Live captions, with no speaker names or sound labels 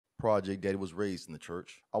Project Daddy was raised in the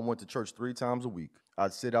church. I went to church 3 times a week.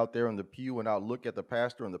 I'd sit out there in the pew and I'd look at the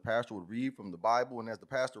pastor, and the pastor would read from the Bible. And as the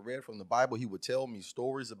pastor read from the Bible, he would tell me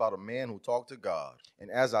stories about a man who talked to God.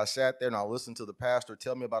 And as I sat there and I listened to the pastor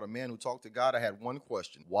tell me about a man who talked to God, I had one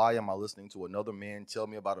question: why am I listening to another man tell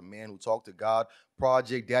me about a man who talked to God?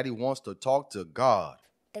 Project Daddy wants to talk to God.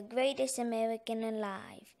 The greatest American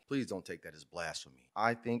alive. Please don't take that as blasphemy.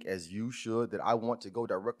 I think, as you should, that I want to go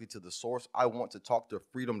directly to the source. I want to talk to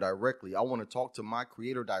freedom directly. I want to talk to my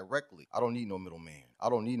creator directly. I don't need no middleman. I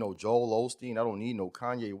don't need no Joel Osteen. I don't need no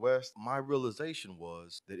Kanye West. My realization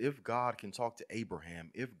was that if God can talk to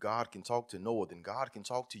Abraham, if God can talk to Noah, then God can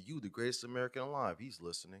talk to you, the greatest American alive. He's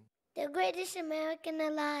listening. The greatest American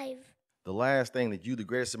alive. The last thing that you, the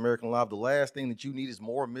greatest American alive, the last thing that you need is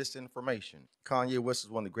more misinformation. Kanye West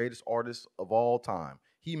is one of the greatest artists of all time.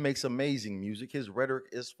 He makes amazing music. His rhetoric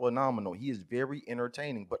is phenomenal. He is very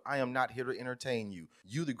entertaining, but I am not here to entertain you.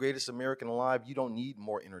 You, the greatest American alive, you don't need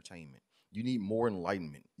more entertainment. You need more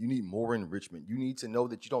enlightenment. You need more enrichment. You need to know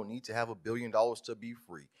that you don't need to have $1 billion to be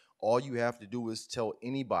free. All you have to do is tell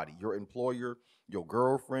anybody, your employer, your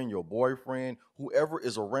girlfriend, your boyfriend, whoever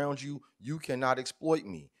is around you, you cannot exploit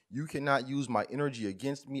me. You cannot use my energy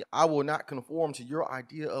against me. I will not conform to your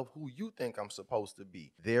idea of who you think I'm supposed to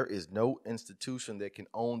be. There is no institution that can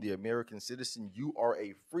own the American citizen. You are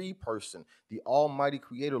a free person. The Almighty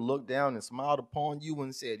Creator looked down and smiled upon you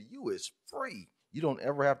and said, "You is free." You don't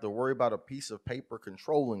ever have to worry about a piece of paper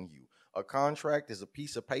controlling you. A contract is a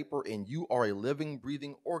piece of paper, and you are a living,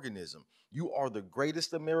 breathing organism. You are the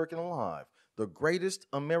greatest American alive. The greatest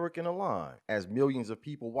American alive. As millions of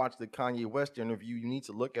people watch the Kanye West interview, you need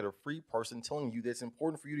to look at a free person telling you that it's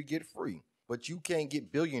important for you to get free. But you can't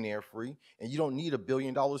get billionaire free, and you don't need $1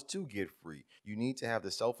 billion to get free. You need to have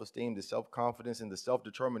the self-esteem, the self-confidence, and the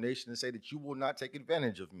self-determination to say that you will not take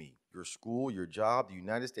advantage of me. Your school, your job, the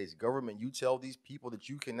United States government, you tell these people that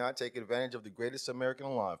you cannot take advantage of the greatest American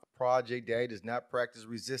alive. Project Daddy does not practice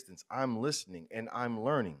resistance. I'm listening and I'm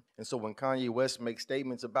learning. And so when Kanye West makes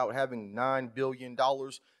statements about having $9 billion,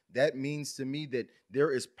 that means to me that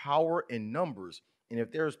there is power in numbers. And if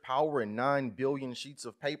there's power in 9 billion sheets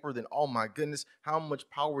of paper, then oh my goodness, how much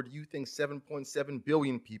power do you think 7.7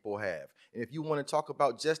 billion people have? And if you want to talk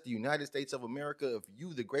about just the United States of America, if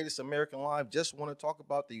you, the greatest American alive, just want to talk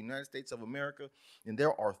about the United States of America, then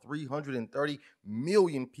there are 330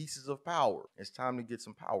 million pieces of power. It's time to get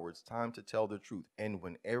some power. It's time to tell the truth. And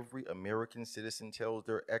when every American citizen tells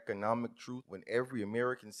their economic truth, when every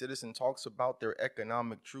American citizen talks about their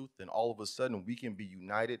economic truth, then all of a sudden we can be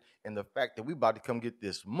united in the fact that we about to come get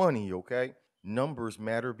this money, okay? Numbers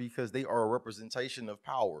matter because they are a representation of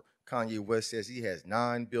power. Kanye West says he has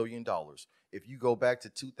 $9 billion. If you go back to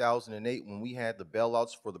 2008 when we had the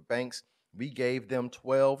bailouts for the banks, we gave them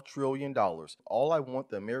 $12 trillion. All I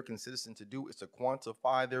want the American citizen to do is to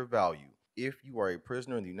quantify their value. If you are a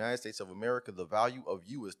prisoner in the United States of America, the value of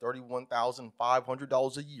you is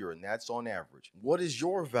 $31,500 a year, and that's on average. What is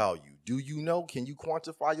your value? Do you know? Can you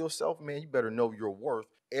quantify yourself? Man, you better know your worth.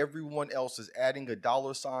 Everyone else is adding a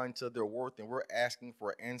dollar sign to their worth, and we're asking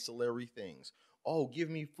for ancillary things. Oh, give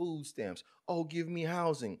me food stamps. Oh, give me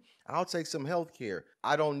housing. I'll take some health care.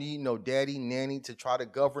 I don't need no daddy nanny to try to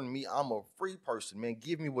govern me. I'm a free person, man.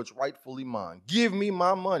 Give me what's rightfully mine. Give me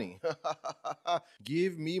my money.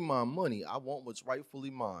 Give me my money. I want what's rightfully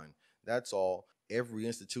mine. That's all. Every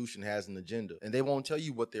institution has an agenda, and they won't tell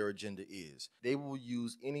you what their agenda is. They will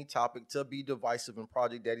use any topic to be divisive, and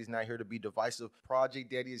Project Daddy's not here to be divisive.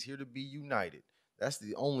 Project Daddy is here to be united. That's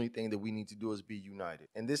the only thing that we need to do is be united.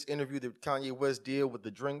 In this interview that Kanye West did with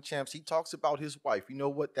the Drink Champs, he talks about his wife. You know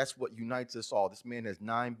what? That's what unites us all. This man has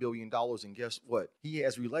 $9 billion, and guess what? He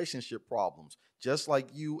has relationship problems. Just like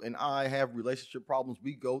you and I have relationship problems,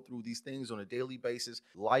 we go through these things on a daily basis.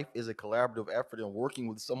 Life is a collaborative effort, and working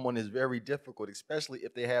with someone is very difficult, especially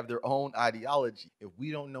if they have their own ideology. If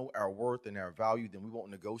we don't know our worth and our value, then we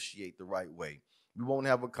won't negotiate the right way. We won't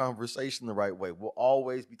have a conversation the right way. We'll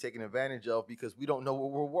always be taken advantage of because we don't know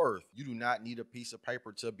what we're worth. You do not need a piece of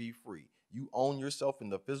paper to be free. You own yourself in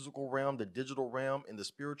the physical realm, the digital realm, and the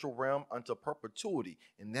spiritual realm unto perpetuity,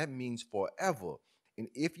 and that means forever. And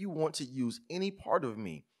if you want to use any part of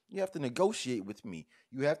me, you have to negotiate with me.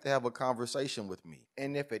 You have to have a conversation with me.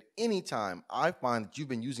 And if at any time I find that you've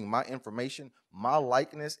been using my information, my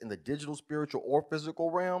likeness in the digital, spiritual, or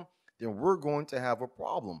physical realm, then we're going to have a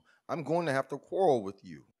problem. I'm going to have to quarrel with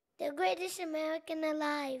you. The greatest American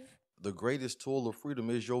alive. The greatest tool of freedom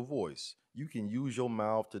is your voice. You can use your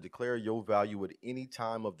mouth to declare your value at any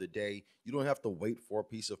time of the day. You don't have to wait for a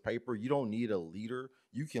piece of paper. You don't need a leader.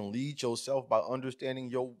 You can lead yourself by understanding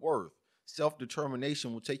your worth.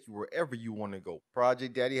 Self-determination will take you wherever you want to go.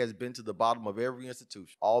 Project Daddy has been to the bottom of every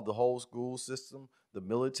institution, all the whole school system, the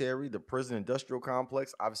military, the prison industrial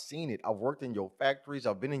complex. I've seen it. I've worked in your factories.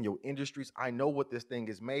 I've been in your industries. I know what this thing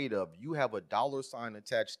is made of. You have a dollar sign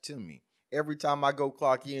attached to me. Every time I go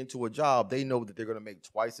clock into a job, they know that they're going to make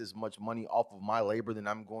twice as much money off of my labor than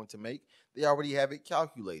I'm going to make. They already have it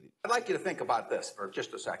calculated. I'd like you to think about this for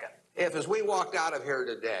just a second. If, as we walked out of here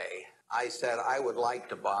today, I said I would like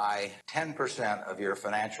to buy 10% of your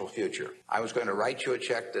financial future, I was going to write you a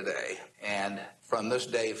check today, and from this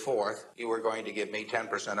day forth, you were going to give me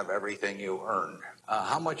 10% of everything you earned.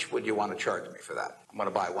 How much would you want to charge me for that? I'm going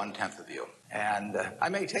to buy 1/10 of you. And I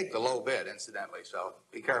may take the low bid, incidentally, so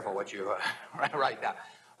be careful what you write down.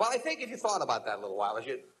 Well, I think if you thought about that a little while, as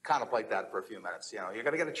you contemplate that for a few minutes, you're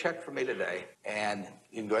going to get a check from me today, and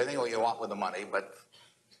you can do anything you want with the money, but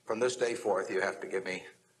from this day forth, you have to give me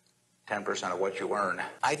 10% of what you earn.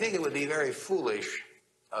 I think it would be very foolish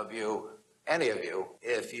of you, any of you,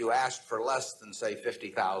 if you asked for less than, say,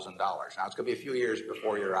 $50,000. Now, it's going to be a few years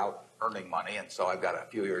before you're out earning money, and so I've got a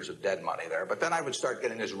few years of dead money there, but then I would start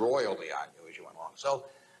getting this royalty on you as you went along. So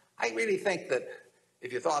I really think that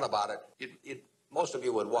if you thought about it, most of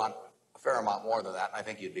you would want a fair amount more than that, and I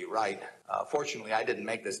think you'd be right. Fortunately, I didn't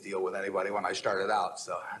make this deal with anybody when I started out,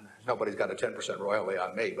 so nobody's got a 10% royalty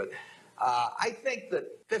on me. But I think that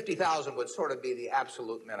 50,000 would sort of be the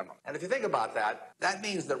absolute minimum. And if you think about that, that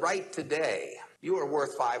means that right today, you are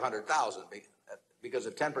worth 500,000 because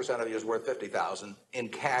if 10% of you is worth 50,000 in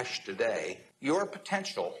cash today, your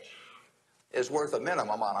potential is worth a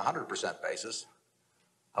minimum on a 100% basis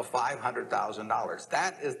of $500,000.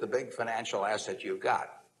 That is the big financial asset you've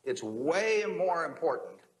got. It's way more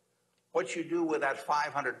important what you do with that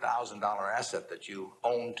 $500,000 asset that you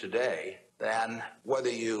own today than whether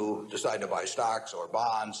you decide to buy stocks or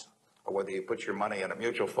bonds or whether you put your money in a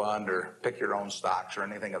mutual fund or pick your own stocks or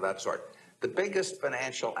anything of that sort. The biggest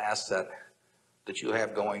financial asset that you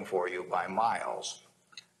have going for you by miles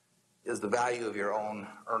is the value of your own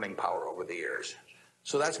earning power over the years.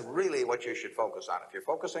 So that's really what you should focus on. If you're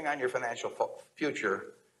focusing on your financial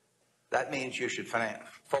future, that means you should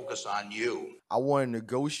focus on you. I want to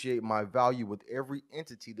negotiate my value with every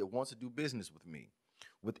entity that wants to do business with me,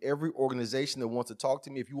 with every organization that wants to talk to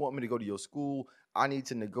me. If you want me to go to your school, I need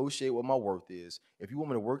to negotiate what my worth is. If you want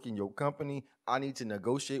me to work in your company, I need to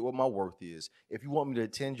negotiate what my worth is. If you want me to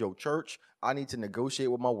attend your church, I need to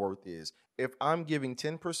negotiate what my worth is. If I'm giving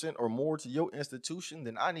 10% or more to your institution,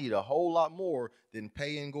 then I need a whole lot more than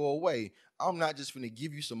pay and go away. I'm not just going to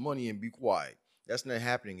give you some money and be quiet. That's not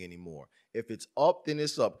happening anymore. If it's up, then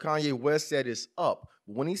it's up. Kanye West said it's up.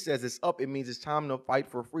 When he says it's up, it means it's time to fight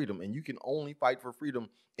for freedom. And you can only fight for freedom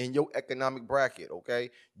in your economic bracket, okay?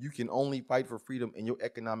 You can only fight for freedom in your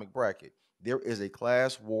economic bracket. There is a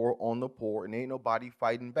class war on the poor, and ain't nobody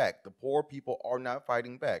fighting back. The poor people are not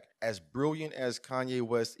fighting back. As brilliant as Kanye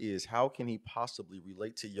West is, how can he possibly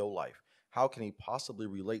relate to your life? How can he possibly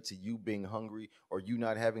relate to you being hungry or you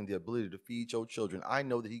not having the ability to feed your children? I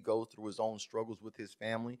know that he goes through his own struggles with his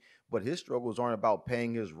family, but his struggles aren't about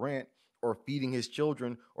paying his rent or feeding his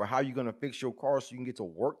children or how you're going to fix your car so you can get to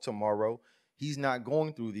work tomorrow. He's not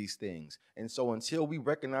going through these things. And so until we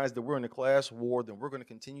recognize that we're in a class war, then we're going to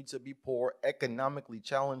continue to be poor, economically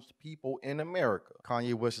challenged people in America.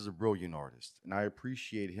 Kanye West is a brilliant artist, and I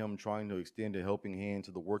appreciate him trying to extend a helping hand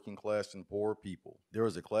to the working class and poor people. There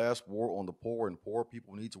is a class war on the poor, and poor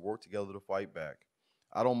people need to work together to fight back.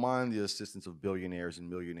 I don't mind the assistance of billionaires and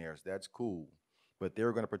millionaires. That's cool. But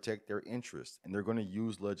they're going to protect their interests, and they're going to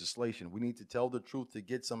use legislation. We need to tell the truth to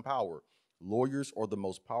get some power. Lawyers are the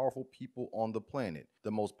most powerful people on the planet. The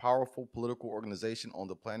most powerful political organization on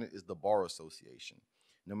the planet is the Bar Association.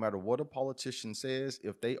 No matter what a politician says,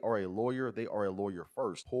 if they are a lawyer, they are a lawyer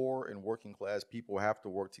first. Poor and working class people have to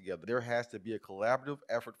work together. There has to be a collaborative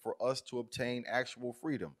effort for us to obtain actual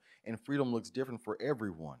freedom. And freedom looks different for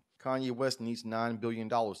everyone. Kanye West needs $9 billion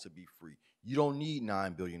to be free. You don't need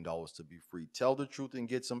 $9 billion to be free. Tell the truth and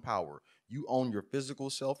get some power. You own your physical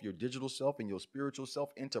self, your digital self, and your spiritual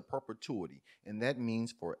self into perpetuity. And that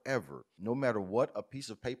means forever. No matter what a piece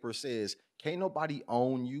of paper says, can't nobody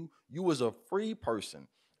own you. You as a free person.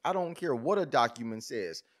 I don't care what a document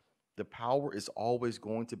says. The power is always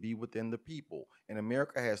going to be within the people. And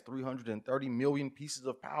America has 330 million pieces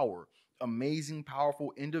of power. Amazing,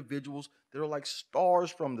 powerful individuals that are like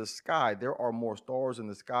stars from the sky. There are more stars in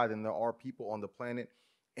the sky than there are people on the planet.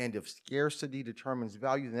 And if scarcity determines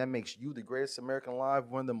value, then that makes you the greatest American alive,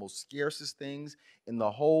 one of the most scarcest things in the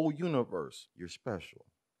whole universe. You're special.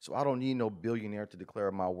 So I don't need no billionaire to declare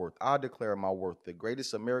my worth. I declare my worth. The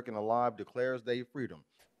greatest American alive declares their freedom.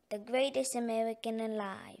 The greatest American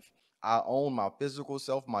alive. I own my physical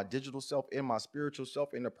self, my digital self, and my spiritual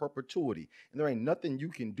self in a perpetuity. And there ain't nothing you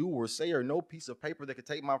can do or say or no piece of paper that can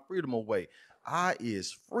take my freedom away. I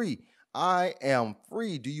is free. I am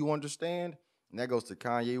free. Do you understand? And that goes to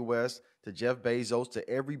Kanye West, to Jeff Bezos, to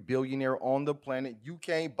every billionaire on the planet. You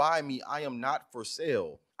can't buy me. I am not for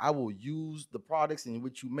sale. I will use the products in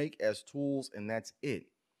which you make as tools, and that's it.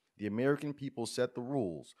 The American people set the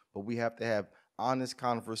rules, but we have to have honest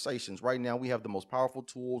conversations. Right now, we have the most powerful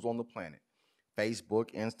tools on the planet.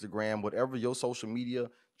 Facebook, Instagram, whatever your social media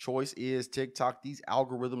choice is, TikTok, these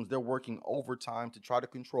algorithms, they're working overtime to try to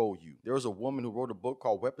control you. There's a woman who wrote a book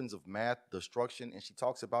called Weapons of Math Destruction, and she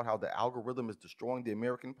talks about how the algorithm is destroying the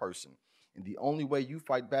American person. And the only way you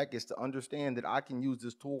fight back is to understand that I can use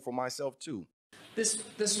this tool for myself too.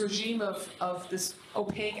 This regime of this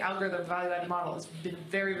opaque algorithm value-added model has been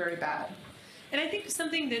very, very bad. And I think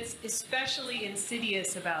something that's especially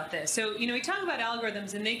insidious about this, so, we talk about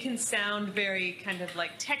algorithms and they can sound very kind of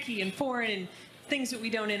like techie and foreign and things that we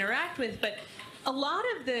don't interact with, but a lot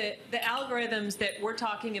of the algorithms that we're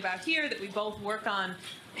talking about here that we both work on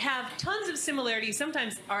have tons of similarities,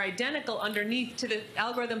 sometimes are identical underneath to the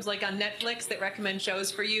algorithms like on Netflix that recommend shows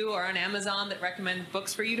for you or on Amazon that recommend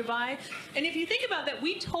books for you to buy. And if you think about that,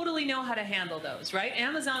 we totally know how to handle those, right?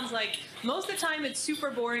 Amazon's like, most of the time it's super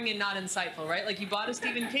boring and not insightful, right? Like you bought a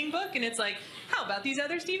Stephen King book and it's like, how about these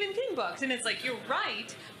other Stephen King books? And it's like, you're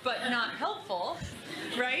right, but not helpful,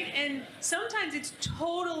 right? And sometimes it's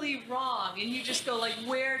totally wrong and you just go like,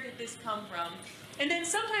 where did this come from? And then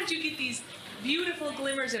sometimes you get these beautiful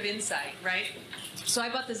glimmers of insight, right? So I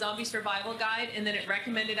bought the Zombie Survival Guide, and then it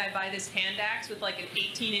recommended I buy this hand axe with like an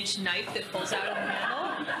 18-inch knife that pulls out of the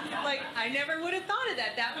handle. Like, I never would have thought of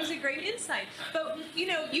that. That was a great insight. But, you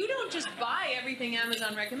don't just buy everything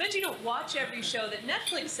Amazon recommends. You don't watch every show that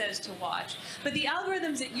Netflix says to watch. But the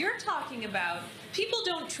algorithms that you're talking about, people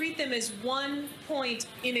don't treat them as one point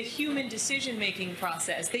in a human decision-making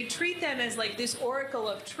process. They treat them as like this oracle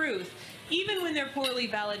of truth, even when they're poorly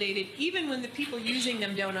validated, even when the people using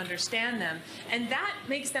them don't understand them. And that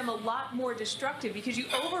makes them a lot more destructive because you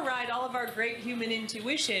override all of our great human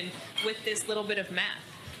intuition with this little bit of math.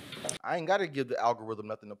 I ain't got to give the algorithm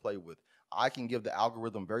nothing to play with. I can give the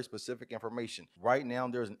algorithm very specific information. Right now,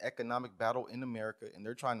 there's an economic battle in America, and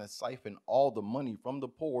they're trying to siphon all the money from the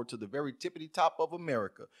poor to the very tippity top of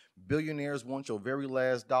America. Billionaires want your very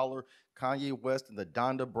last dollar. Kanye West and the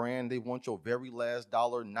Donda brand, they want your very last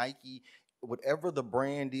dollar. Nike, whatever the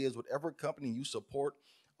brand is, whatever company you support,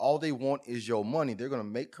 all they want is your money. They're going to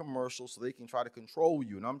make commercials so they can try to control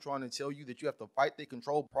you. And I'm trying to tell you that you have to fight their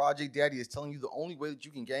control. Project Daddy is telling you the only way that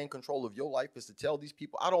you can gain control of your life is to tell these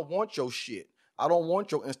people, I don't want your shit. I don't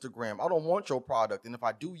want your Instagram. I don't want your product. And if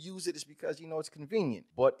I do use it, it's because, it's convenient.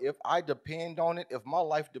 But if I depend on it, if my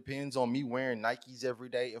life depends on me wearing Nikes every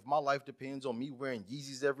day, if my life depends on me wearing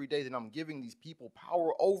Yeezys every day, then I'm giving these people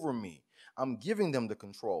power over me. I'm giving them the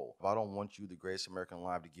control. I don't want you, the greatest American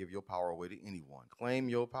alive, to give your power away to anyone. Claim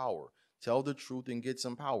your power. Tell the truth and get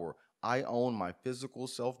some power. I own my physical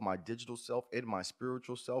self, my digital self, and my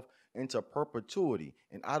spiritual self into perpetuity.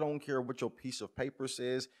 And I don't care what your piece of paper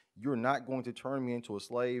says. You're not going to turn me into a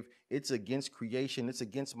slave. It's against creation. It's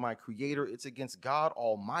against my creator. It's against God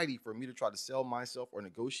Almighty for me to try to sell myself or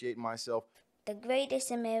negotiate myself. The greatest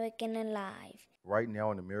American alive. Right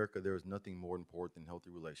now in America, there is nothing more important than healthy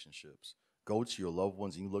relationships. Go to your loved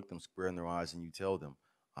ones and you look them square in their eyes and you tell them,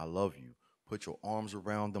 I love you. Put your arms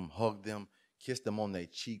around them, hug them, kiss them on their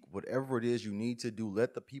cheek. Whatever it is you need to do,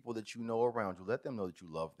 let the people that you know around you, let them know that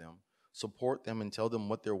you love them. Support them and tell them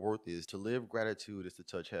what their worth is. To live gratitude is to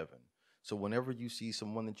touch heaven. So whenever you see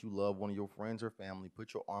someone that you love, one of your friends or family,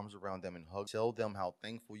 put your arms around them and hug. Tell them how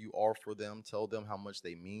thankful you are for them. Tell them how much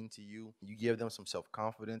they mean to you. You give them some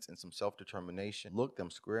self-confidence and some self-determination. Look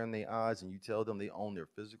them square in their eyes and you tell them they own their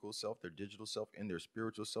physical self, their digital self, and their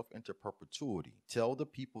spiritual self into perpetuity. Tell the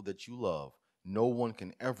people that you love no one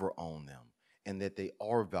can ever own them and that they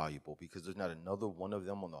are valuable because there's not another one of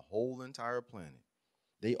them on the whole entire planet.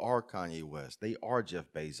 They are Kanye West. They are Jeff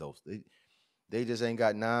Bezos. They just ain't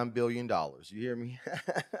got $9 billion. You hear me?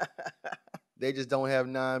 They just don't have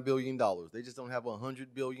 $9 billion. They just don't have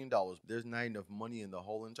 $100 billion. There's not enough money in the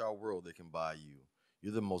whole entire world that can buy you.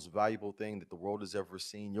 You're the most valuable thing that the world has ever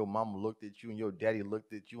seen. Your mama looked at you and your daddy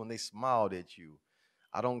looked at you and they smiled at you.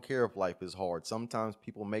 I don't care if life is hard. Sometimes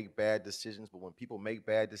people make bad decisions, but when people make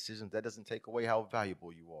bad decisions, that doesn't take away how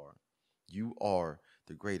valuable you are. You are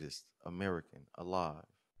the greatest American alive.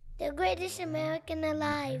 The greatest American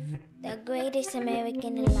alive. The greatest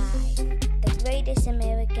American alive. The greatest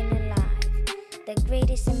American alive. The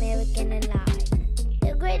greatest American alive.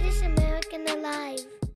 The greatest American alive.